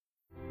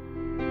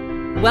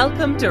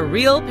Welcome to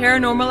Real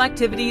Paranormal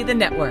Activity, the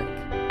network.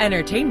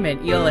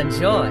 Entertainment you'll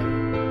enjoy.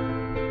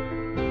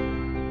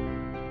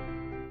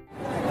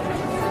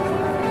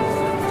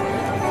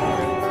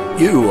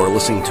 You are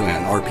listening to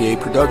an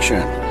RPA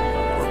production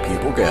where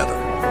people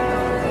gather.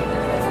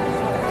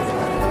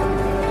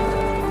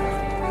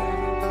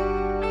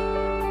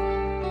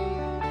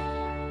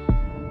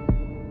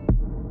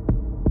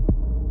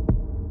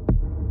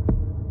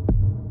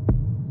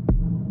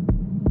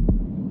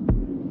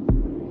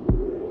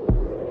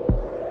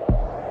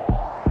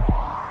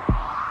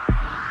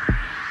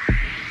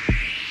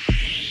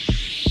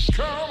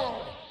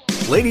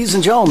 Ladies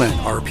and gentlemen,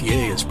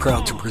 RPA is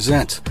proud to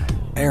present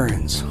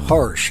Aaron's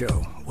Horror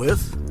Show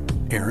with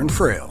Aaron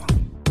Frail.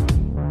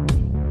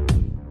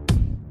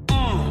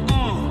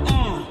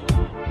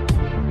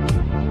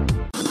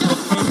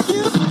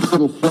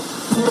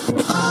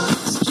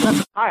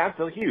 Hi, I'm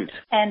Phil Hughes.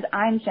 And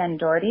I'm Jen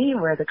Doherty.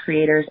 We're the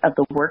creators of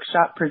The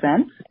Workshop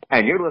Presents.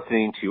 And you're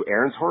listening to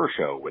Aaron's Horror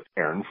Show with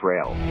Aaron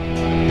Frail.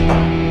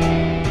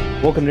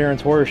 Welcome to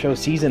Aaron's Horror Show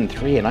Season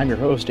 3, and I'm your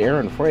host,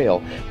 Aaron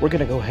Frail. We're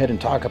going to go ahead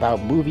and talk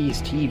about movies,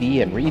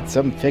 TV, and read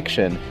some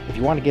fiction. If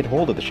you want to get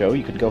hold of the show,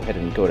 you can go ahead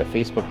and go to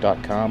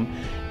Facebook.com,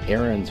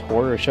 Aaron's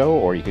Horror Show,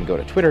 or you can go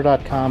to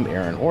Twitter.com,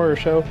 Aaron Horror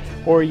Show,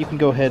 or you can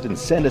go ahead and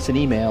send us an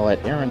email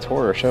at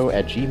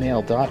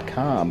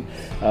aaronshorrorshow@gmail.com.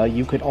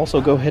 You could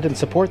also go ahead and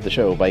support the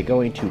show by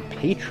going to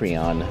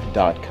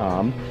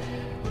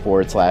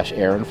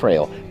patreon.com/Aaron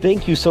Frail.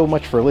 Thank you so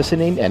much for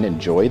listening, and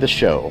enjoy the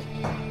show.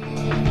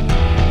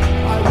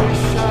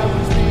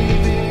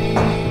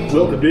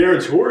 Welcome to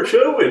Aaron's Horror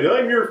Show, and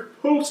I'm your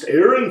host,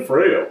 Aaron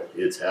Frail.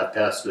 It's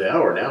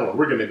 1:30 now, and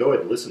we're going to go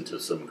ahead and listen to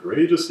some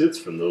greatest hits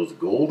from those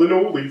golden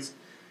oldies.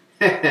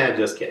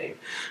 Just kidding.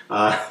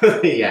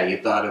 Yeah, you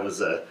thought it was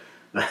a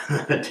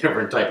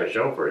different type of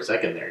show for a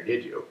second there,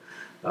 did you?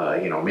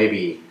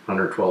 Maybe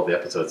 112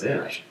 episodes in,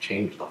 I should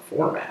change the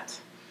format.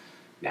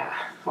 Nah,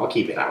 I'll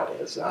keep it how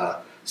it is. I'm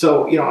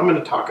going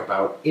to talk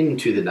about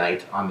Into the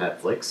Night on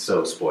Netflix,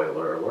 so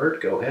spoiler alert,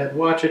 go ahead,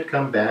 watch it,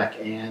 come back,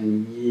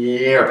 and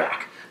you're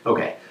back.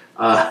 Okay,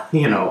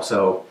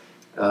 Into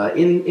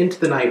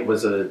the Night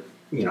was it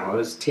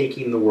was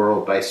taking the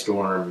world by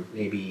storm,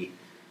 maybe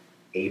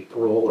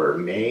April or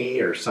May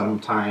or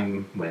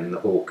sometime when the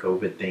whole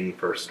COVID thing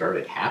first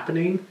started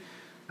happening.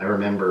 I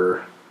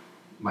remember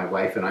my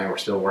wife and I were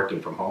still working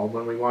from home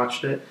when we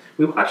watched it.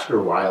 We watched it a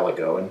while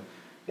ago,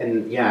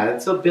 and yeah,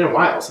 it's been a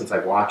while since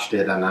I've watched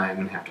it, and I'm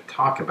going to have to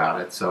talk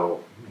about it, so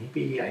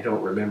maybe I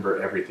don't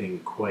remember everything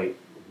quite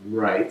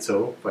right,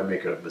 so if I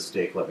make a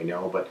mistake, let me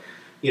know, but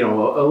a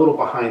little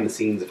behind the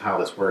scenes of how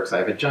this works. I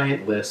have a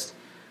giant list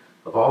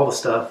of all the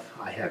stuff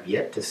I have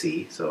yet to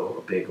see, so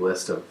a big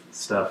list of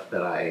stuff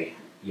that I,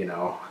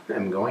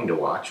 am going to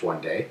watch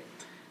one day.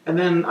 And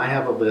then I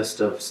have a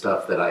list of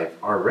stuff that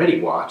I've already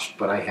watched,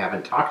 but I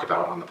haven't talked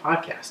about on the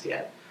podcast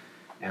yet.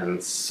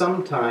 And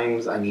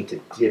sometimes I need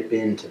to dip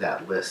into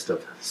that list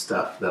of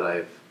stuff that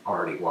I've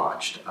already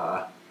watched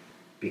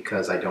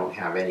because I don't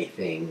have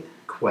anything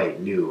quite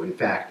new. In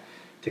fact,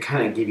 to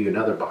kind of give you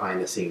another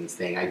behind-the-scenes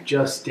thing, I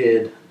just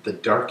did the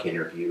Dark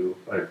review,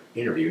 I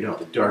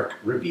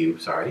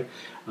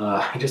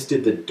just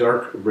did the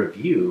Dark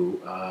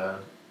review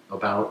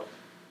about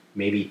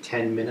maybe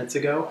 10 minutes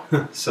ago.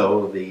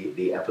 So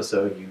the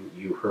episode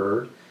you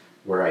heard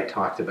where I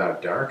talked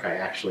about Dark, I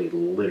actually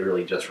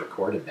literally just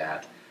recorded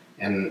that.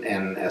 And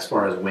as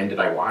far as when did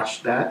I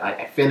watch that,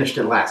 I finished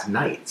it last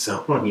night.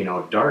 So,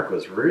 Dark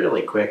was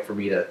really quick for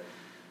me to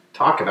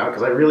talk about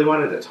because I really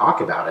wanted to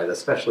talk about it,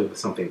 especially with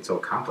something so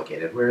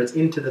complicated. Whereas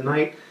Into the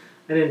Night,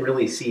 I didn't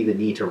really see the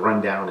need to run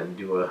down and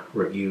do a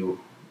review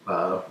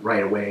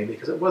right away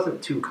because it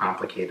wasn't too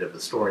complicated of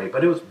a story,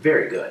 but it was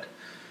very good.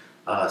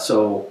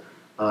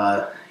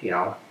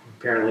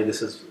 Apparently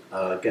this is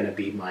going to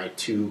be my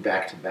 2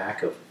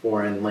 back-to-back of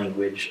foreign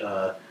language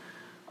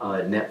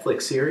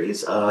Netflix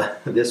series.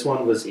 This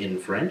one was in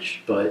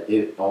French, but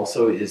it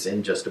also is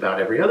in just about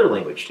every other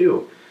language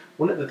too.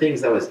 One of the things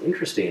that was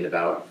interesting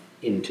about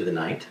Into the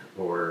Night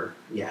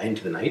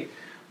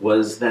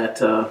was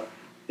that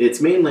its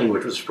main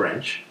language was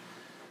French,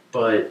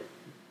 but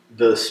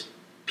the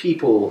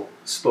people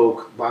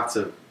spoke lots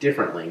of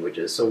different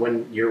languages. So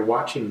when you're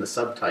watching the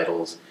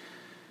subtitles,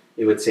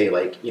 it would say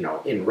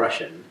in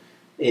Russian,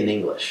 in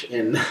English,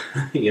 and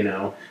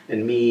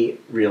and me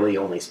really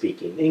only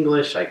speaking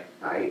English. I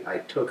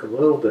took a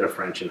little bit of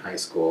French in high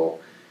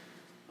school.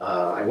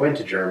 I went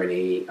to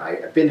Germany.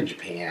 I've been to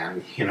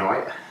Japan.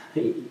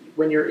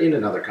 When you're in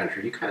another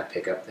country, you kind of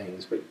pick up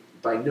things, but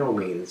by no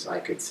means I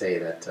could say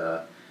that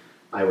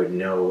I would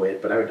know it.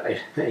 But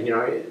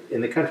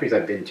in the countries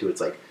I've been to,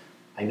 it's like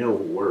I know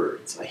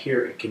words. I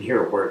can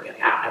hear a word,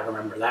 and I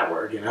remember that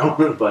word,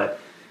 But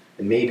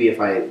and maybe if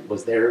I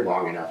was there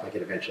long enough, I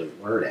could eventually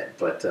learn it.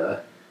 But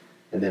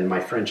and then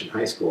my French in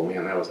high school,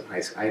 man, that was in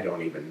high school. I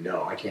don't even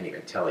know. I can't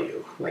even tell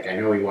you. I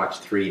know we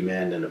watched 3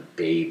 Men and a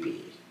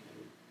Baby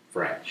in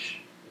French,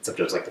 except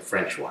it was the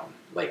French one.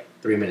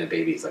 3 Men and a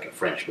Baby is a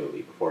French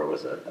movie before it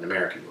was an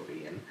American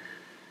movie, and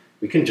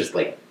we couldn't just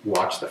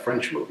watch the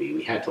French movie.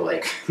 We had to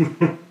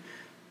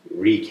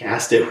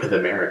recast it with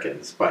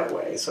Americans, by the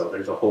way. So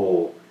there's a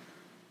whole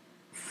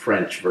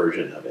French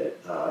version of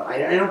it.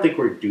 I don't think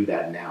we do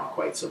that now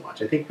quite so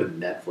much. I think with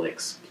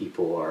Netflix,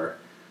 people are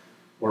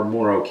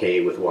more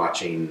okay with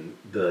watching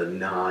the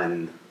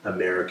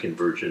non-American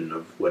version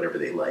of whatever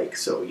they like.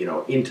 So,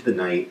 Into the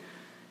Night,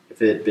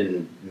 if it had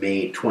been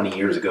made 20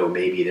 years ago,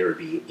 maybe there would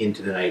be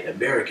Into the Night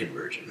American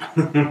version.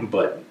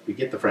 But we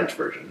get the French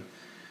version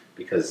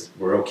because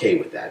we're okay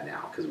with that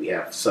now because we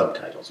have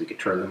subtitles. We could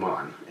turn them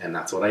on, and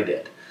that's what I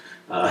did.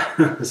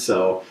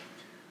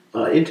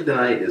 Into the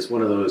Night is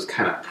one of those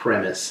kind of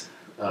premise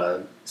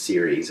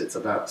series. It's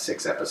about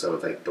 6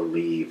 episodes, I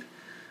believe,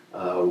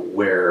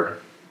 where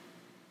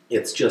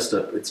it's just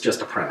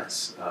a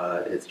premise.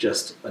 It's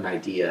just an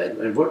idea.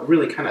 And what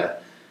really kind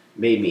of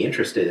made me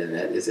interested in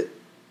it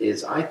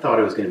is I thought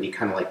it was going to be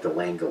kind of like The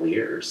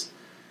Langoliers,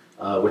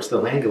 which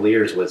The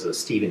Langoliers was a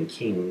Stephen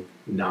King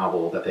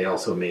novel that they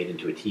also made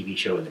into a TV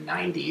show in the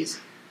 90s.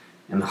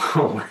 And The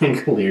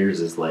Langoliers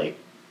is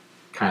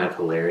kind of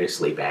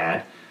hilariously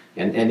bad.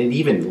 And it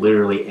even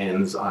literally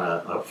ends on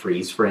a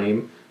freeze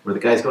frame where the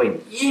guy's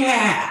going,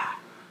 yeah!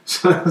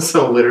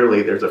 So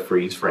literally there's a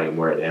freeze frame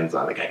where it ends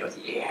on the guy goes,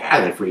 yeah!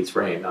 And then freeze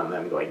frame on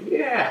them going,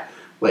 yeah!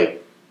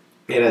 It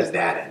has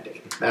that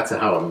ending. That's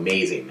how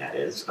amazing that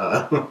is.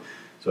 So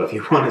if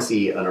you want to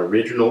see an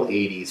original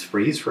 80s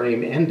freeze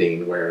frame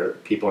ending where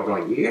people are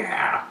going,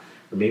 yeah!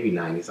 Or maybe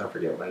 90s, I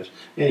forget what it is.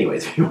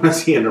 Anyways, if you want to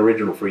see an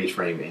original freeze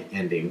frame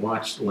ending,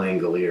 watch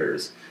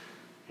Langoliers.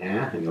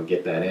 Yeah, and you'll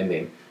get that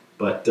ending.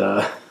 But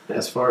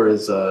as far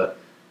as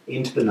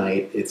Into the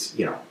Night, it's,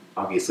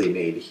 obviously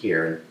made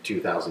here in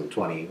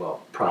 2020,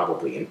 well,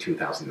 probably in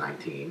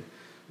 2019.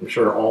 I'm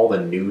sure all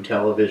the new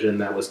television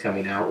that was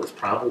coming out was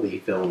probably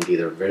filmed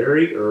either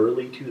very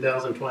early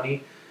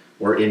 2020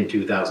 or in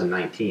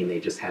 2019. They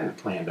just hadn't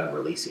planned on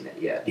releasing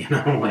it yet,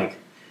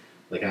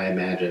 Like I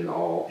imagine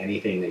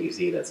anything that you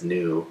see that's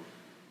new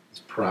is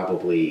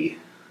probably,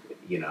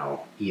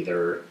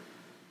 either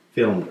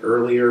filmed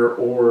earlier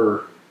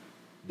or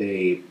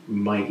they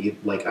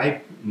might,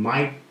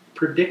 my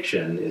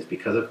prediction is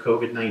because of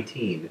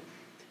COVID-19,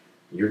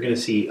 you're going to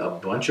see a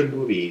bunch of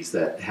movies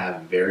that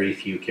have very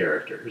few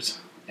characters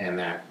and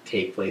that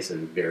take place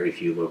in very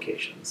few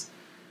locations.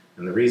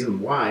 And the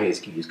reason why is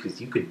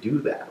because you could do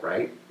that,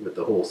 right? With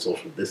the whole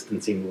social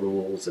distancing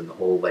rules and the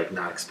whole,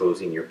 not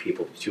exposing your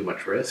people to too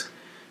much risk.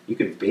 You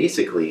could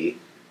basically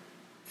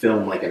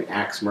film an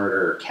axe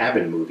murder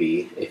cabin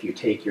movie if you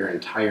take your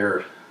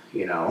entire,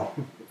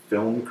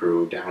 film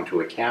crew down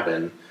to a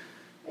cabin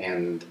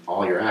and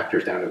all your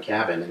actors down to a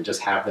cabin and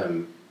just have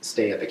them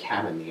stay at the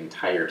cabin the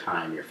entire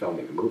time you're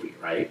filming the movie,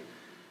 right?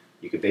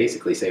 You could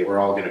basically say we're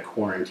all going to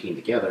quarantine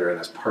together, and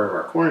as part of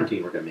our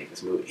quarantine, we're going to make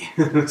this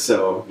movie.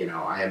 So,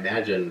 I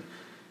imagine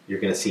you're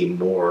going to see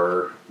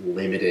more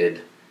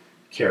limited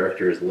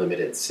characters,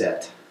 limited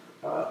set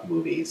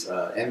movies.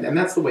 And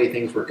that's the way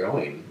things were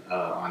going,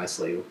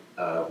 honestly,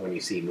 when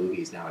you see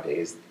movies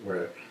nowadays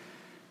where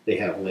they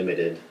have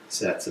limited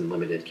sets and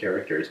limited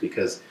characters,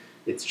 because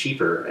it's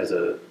cheaper as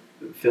a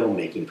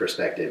filmmaking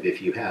perspective.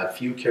 If you have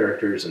few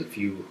characters and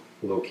few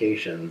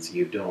locations,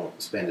 you don't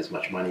spend as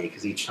much money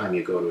because each time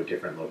you go to a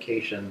different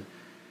location,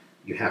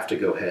 you have to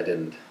go ahead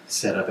and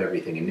set up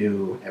everything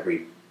anew.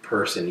 Every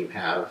person you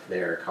have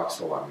there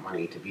costs a lot of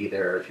money to be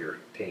there if you're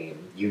paying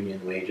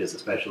union wages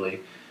especially.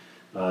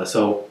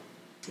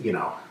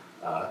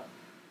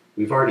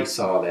 We've already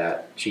saw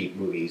that cheap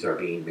movies are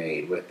being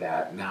made with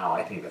that. Now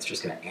I think that's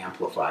just going to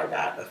amplify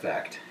that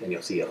effect, and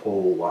you'll see a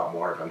whole lot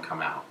more of them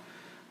come out.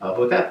 But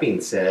with that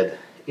being said,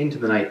 Into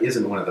the Night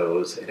isn't one of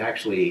those. It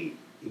actually,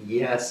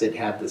 yes, it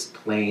had this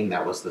plane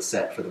that was the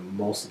set for the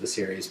most of the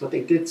series, but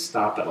they did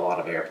stop at a lot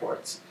of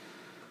airports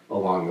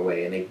along the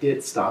way, and they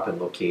did stop in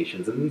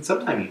locations, and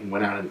sometimes even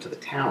went out into the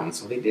town,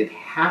 so they did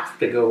have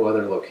to go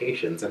other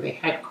locations, and they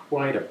had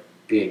quite a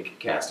big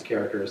cast of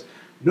characters,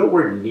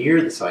 nowhere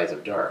near the size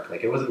of Dark.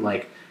 It wasn't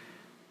like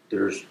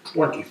there's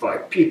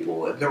 25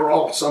 people, and they're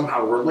all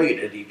somehow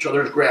related, each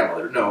other's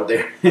grandmother. No,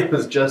 it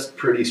was just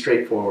pretty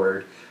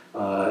straightforward.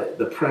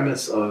 The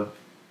premise of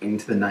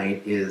Into the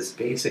Night is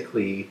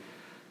basically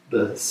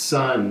the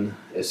sun,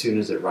 as soon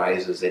as it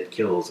rises, it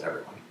kills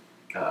everyone.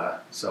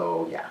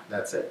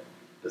 That's it.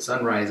 The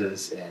sun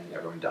rises and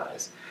everyone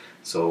dies.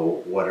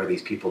 So what are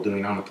these people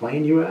doing on the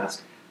plane, you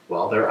ask?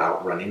 Well, they're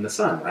outrunning the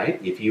sun, right?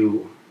 If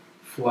you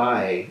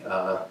fly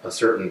a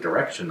certain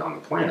direction on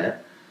the planet,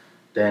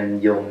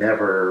 then you'll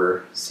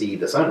never see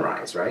the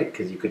sunrise, right?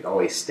 Because you could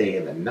always stay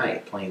in the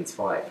night. Planes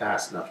fly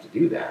fast enough to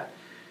do that.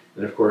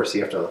 And of course,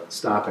 you have to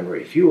stop and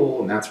refuel,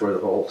 and that's where the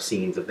whole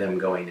scenes of them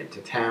going into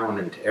town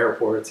and to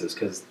airports is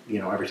because,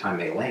 every time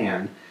they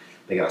land,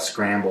 they got to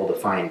scramble to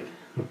find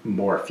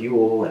more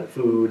fuel and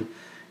food,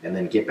 and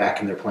then get back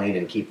in their plane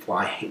and keep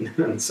flying.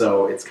 And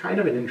so it's kind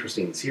of an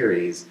interesting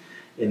series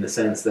in the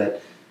sense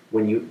that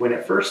when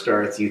it first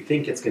starts, you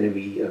think it's going to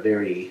be a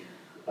very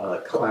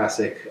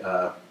classic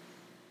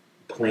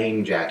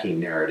plane jacking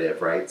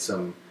narrative, right?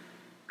 Some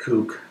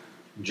kook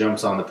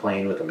jumps on the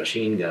plane with a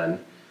machine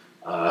gun.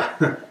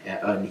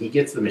 And he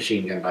gets the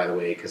machine gun, by the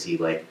way, because he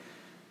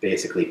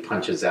basically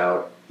punches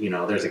out,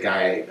 there's a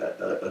guy,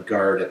 a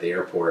guard at the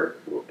airport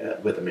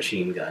with a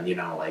machine gun,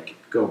 like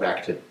go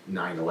back to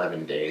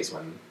 9/11 days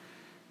when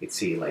you'd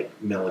see like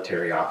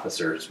military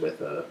officers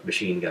with a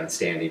machine gun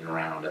standing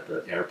around at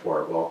the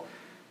airport. Well,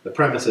 the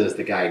premise is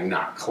the guy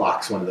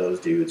clocks one of those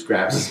dudes,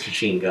 grabs his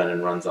machine gun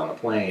and runs on the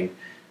plane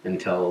and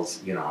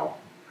tells,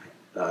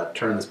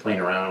 turn this plane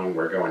around,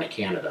 we're going to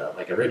Canada.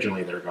 Like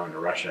originally they were going to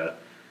Russia,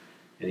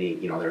 and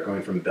they're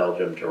going from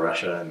Belgium to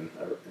Russia, and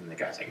the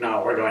guy's like,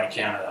 no, we're going to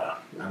Canada.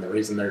 And the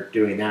reason they're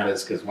doing that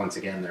is because once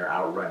again they're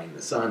outrunning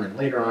the sun. And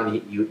later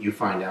on you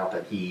find out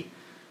that he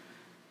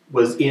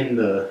was in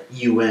the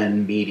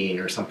UN meeting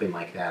or something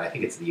like that. I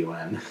think it's the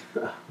UN,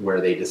 where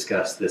they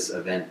discuss this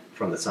event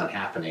from the sun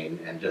happening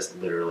and just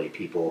literally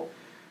people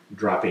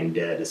dropping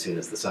dead as soon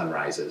as the sun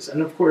rises.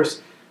 And of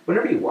course,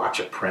 whenever you watch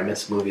a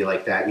premise movie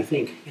like that, you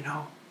think,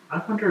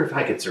 I wonder if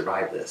I could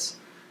survive this.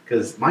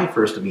 Because my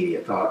first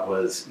immediate thought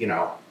was,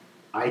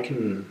 I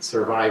can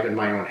survive in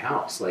my own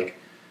house. Like,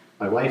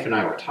 my wife and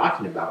I were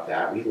talking about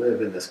that. We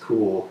live in this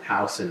cool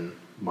house in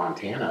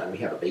Montana, and we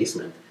have a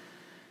basement.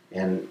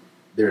 And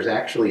there's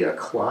actually a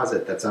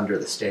closet that's under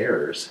the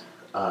stairs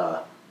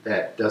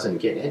that doesn't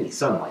get any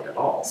sunlight at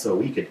all. So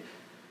we could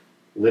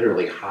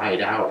literally hide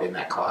out in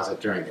that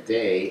closet during the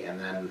day, and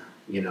then,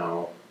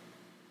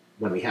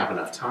 when we have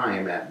enough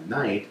time at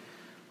night,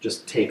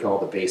 just take all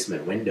the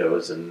basement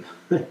windows and,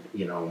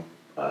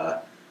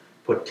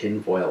 put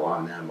tinfoil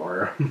on them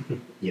or,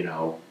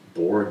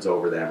 boards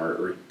over them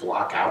or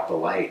block out the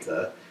light.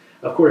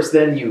 Of course,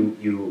 then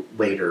you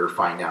later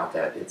find out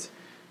that it's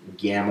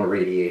gamma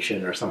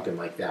radiation or something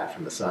like that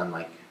from the sun,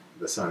 like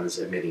the sun's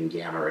emitting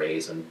gamma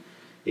rays, and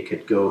it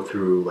could go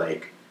through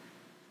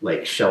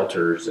like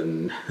shelters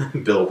and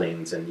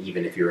buildings, and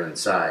even if you're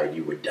inside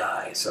you would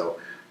die. So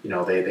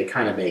they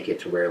kind of make it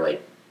to where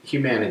like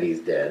humanity's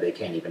dead, they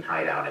can't even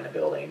hide out in a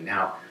building.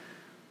 Now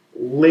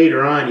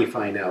later on you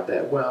find out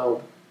that,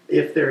 well,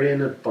 if they're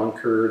in a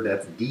bunker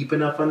that's deep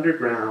enough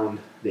underground,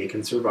 they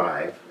can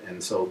survive.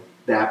 And so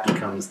that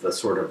becomes the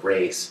sort of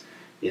race,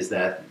 is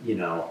that,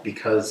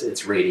 because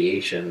it's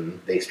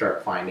radiation, they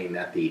start finding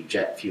that the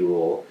jet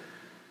fuel,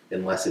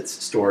 unless it's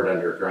stored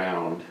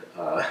underground,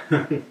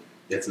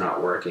 it's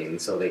not working.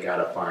 So they got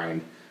to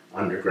find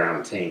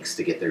underground tanks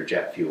to get their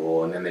jet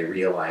fuel. And then they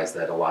realize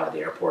that a lot of the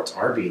airports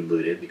are being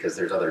looted because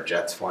there's other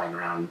jets flying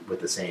around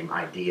with the same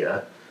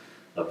idea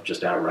of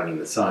just outrunning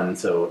the sun.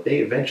 So they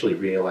eventually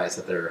realize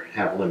that they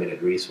have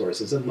limited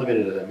resources and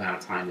limited amount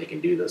of time they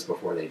can do this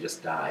before they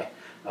just die.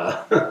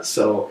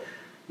 So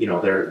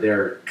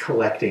they're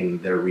collecting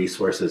their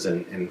resources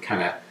and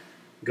kind of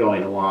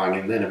going along,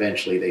 and then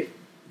eventually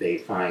they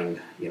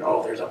find,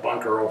 there's a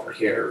bunker over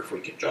here. If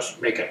we could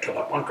just make it to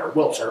the bunker,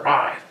 we'll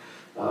survive.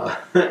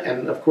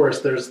 And of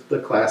course, there's the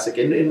classic,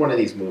 in one of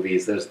these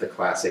movies, there's the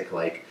classic,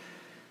 like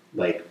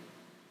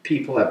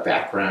people have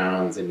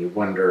backgrounds, and you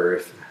wonder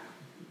if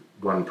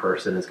one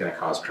person is going to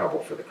cause trouble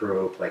for the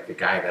group. Like the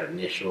guy that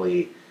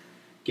initially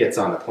gets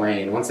on the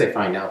plane, once they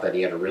find out that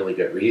he had a really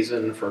good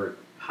reason for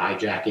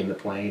hijacking the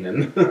plane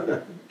and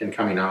and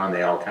coming on,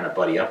 they all kind of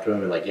buddy up to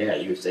him and like, yeah,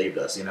 you saved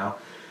us,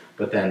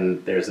 But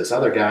then there's this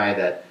other guy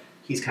that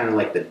he's kind of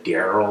like the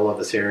Daryl of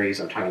the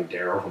series. I'm talking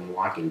Daryl from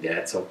Walking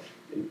Dead. So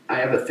I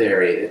have a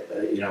theory.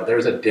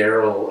 There's a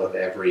Daryl of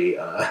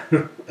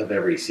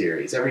every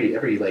series,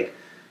 every like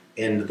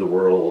end of the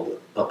world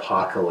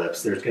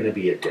apocalypse. There's going to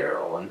be a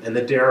Daryl, and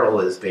the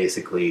Daryl is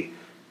basically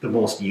the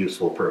most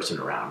useful person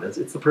around.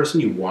 It's the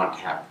person you want to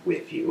have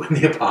with you in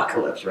the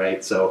apocalypse,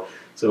 right? So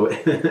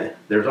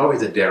there's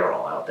always a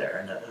Daryl out there,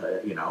 and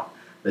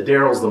the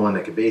Daryl's the one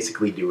that can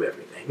basically do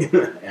everything.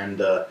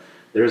 And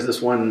there's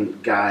this one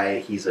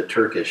guy. He's a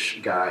Turkish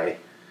guy,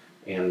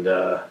 and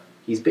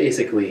he's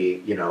basically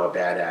a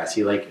badass.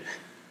 He like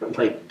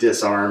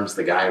disarms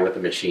the guy with the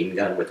machine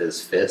gun with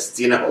his fists.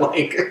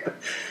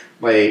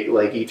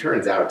 Like he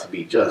turns out to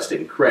be just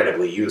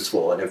incredibly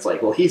useful, and it's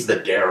like, well, he's the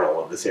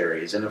Daryl of the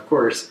series. And of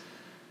course,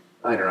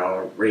 I don't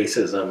know,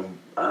 racism,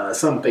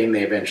 something,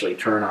 they eventually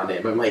turn on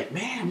him. I'm like,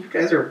 man, you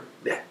guys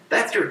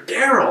that's your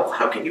Daryl.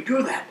 How can you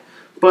do that?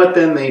 But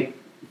then they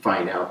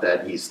find out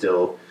that he's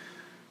still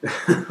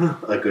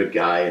a good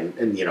guy, and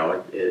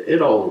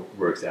it all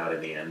works out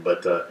in the end.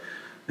 But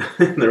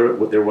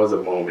there was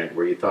a moment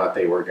where you thought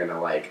they were gonna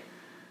like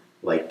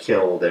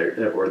kill their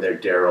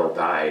Daryl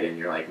died, and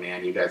you're like,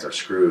 man, you guys are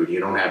screwed. You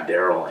don't have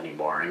Daryl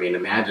anymore. I mean,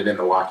 imagine in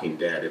The Walking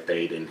Dead if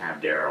they didn't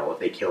have Daryl, if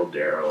they killed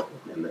Daryl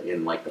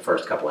in like the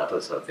first couple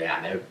episodes,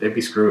 yeah, they'd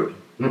be screwed.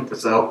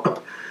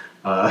 So,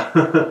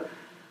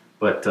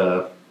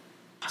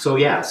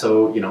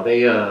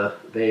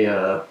 they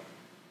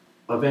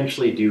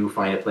eventually do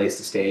find a place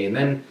to stay, and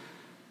then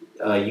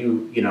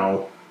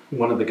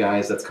one of the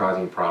guys that's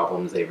causing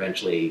problems, they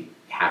eventually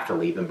have to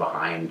leave him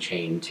behind,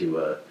 chained to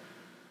a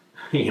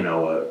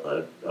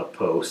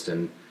post,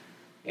 and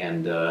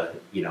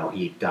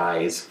he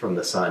dies from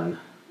the sun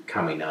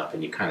coming up,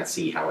 and you kind of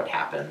see how it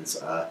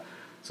happens.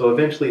 So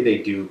eventually they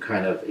do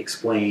kind of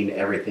explain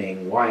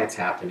everything, why it's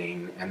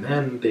happening, and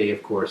then they,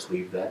 of course,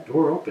 leave that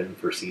door open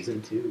for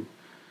season 2,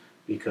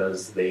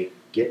 because they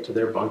get to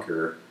their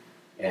bunker,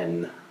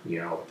 and the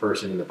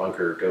person in the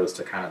bunker goes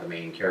to kind of the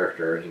main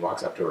character, and he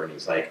walks up to her and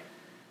he's like,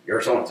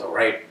 "You're so and so,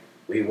 right?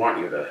 We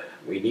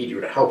need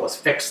you to help us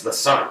fix the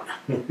sun."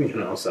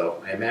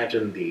 So I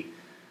imagine the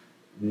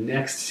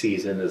next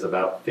season is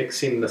about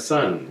fixing the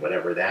sun,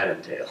 whatever that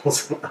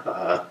entails.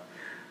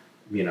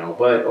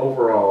 But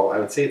overall, I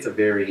would say it's a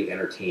very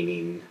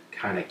entertaining,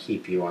 kind of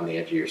keep you on the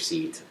edge of your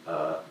seat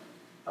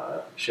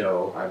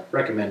show. I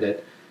recommend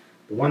it.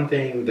 The one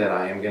thing that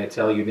I am going to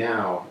tell you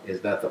now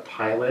is that the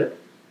pilot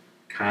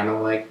kind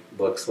of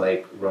looks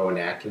like Rowan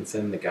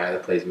Atkinson, the guy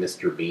that plays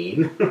Mr.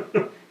 Bean.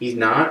 He's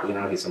not,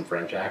 he's some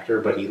French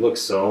actor, but he looks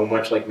so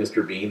much like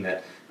Mr. Bean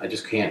that I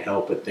just can't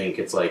help but think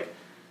it's like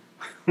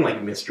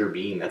Mr.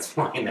 Bean that's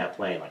flying that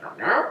plane,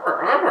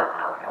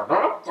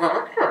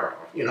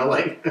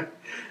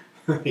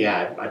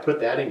 yeah, I put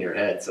that in your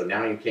head, so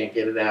now you can't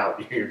get it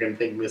out. You're going to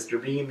think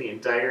Mr. Bean the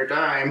entire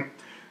time.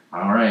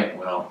 All right,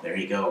 well, there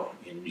you go.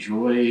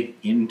 Enjoy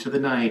Into the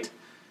Night.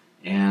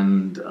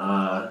 And,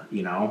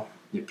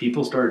 if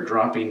people start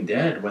dropping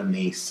dead when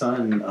the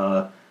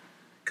sun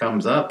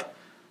comes up,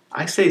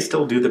 I say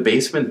still do the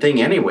basement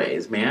thing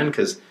anyways, man,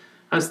 because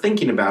I was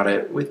thinking about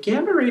it. With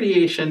gamma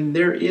radiation,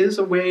 there is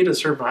a way to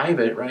survive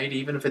it, right?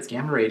 Even if it's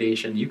gamma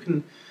radiation, you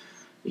can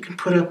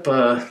put up,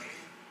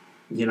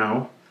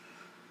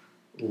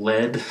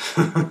 lead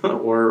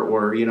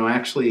or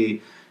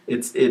actually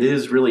it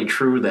is really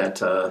true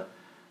that a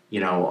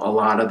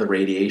lot of the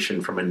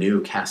radiation from a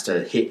nuke has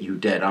to hit you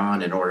dead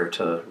on in order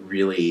to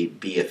really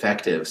be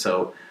effective.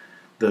 So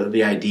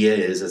the idea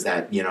is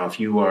that if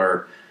you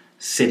are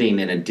sitting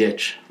in a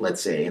ditch,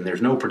 let's say, and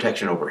there's no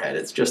protection overhead,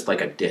 it's just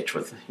like a ditch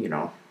with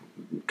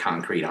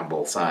concrete on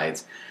both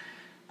sides,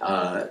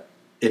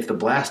 if the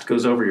blast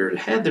goes over your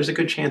head, there's a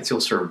good chance you'll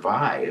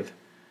survive,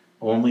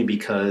 only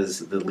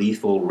because the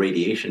lethal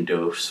radiation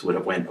dose would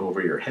have went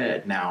over your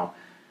head. Now,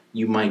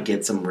 you might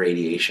get some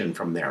radiation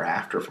from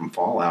thereafter, from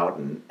fallout,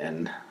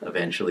 and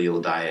eventually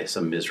you'll die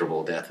some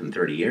miserable death in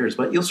 30 years,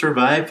 but you'll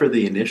survive for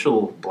the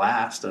initial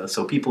blast.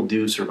 So people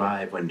do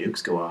survive when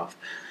nukes go off.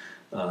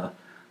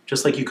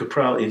 Just like you could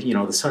probably, if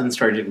the sun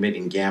started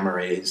emitting gamma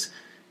rays,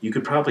 you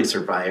could probably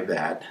survive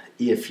that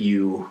if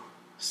you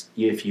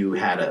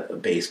had a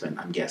basement,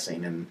 I'm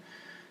guessing.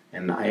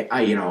 And I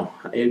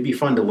it'd be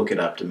fun to look it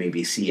up to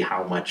maybe see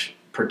how much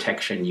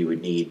protection you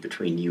would need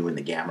between you and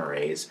the gamma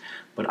rays.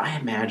 But I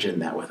imagine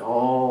that with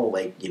all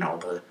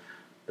the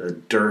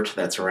dirt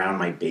that's around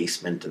my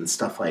basement and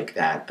stuff like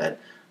that, that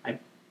I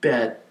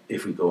bet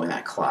if we go in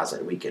that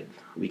closet we could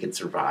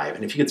survive.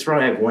 And if you could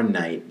survive one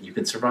night, you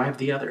can survive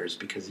the others,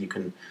 because you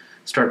can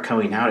start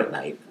coming out at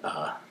night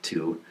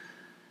to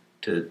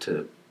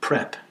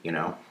prep,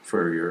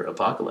 for your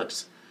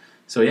apocalypse.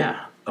 So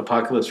yeah,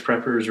 apocalypse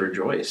preppers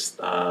rejoice.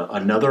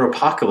 Another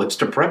apocalypse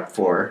to prep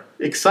for.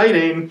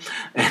 Exciting!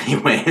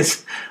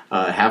 Anyways,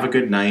 have a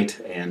good night,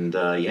 and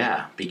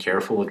be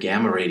careful of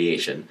gamma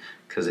radiation,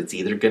 because it's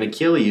either going to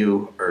kill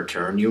you or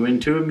turn you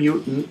into a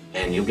mutant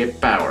and you'll get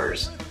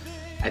powers.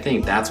 I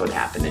think that's what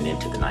happened in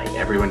Into the Night.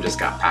 Everyone just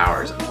got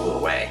powers and flew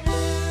away.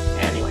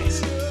 Anyways,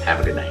 have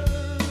a good night.